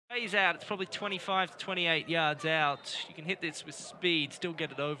He's out. It's probably 25 to 28 yards out. You can hit this with speed, still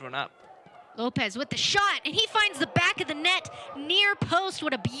get it over and up. Lopez with the shot, and he finds the back of the net near post.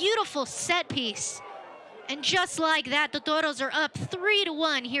 What a beautiful set piece. And just like that, the Toros are up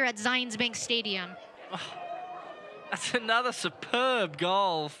 3-1 here at Zions Bank Stadium. Oh, that's another superb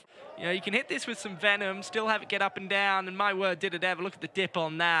goal. You know, you can hit this with some venom, still have it get up and down, and my word, did it ever. Look at the dip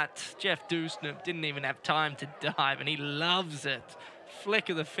on that. Jeff Dusnip didn't even have time to dive, and he loves it. Flick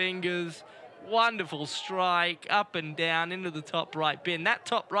of the fingers, wonderful strike, up and down into the top right bin. That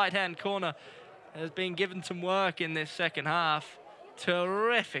top right-hand corner has been given some work in this second half.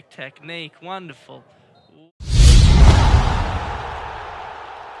 Terrific technique, wonderful.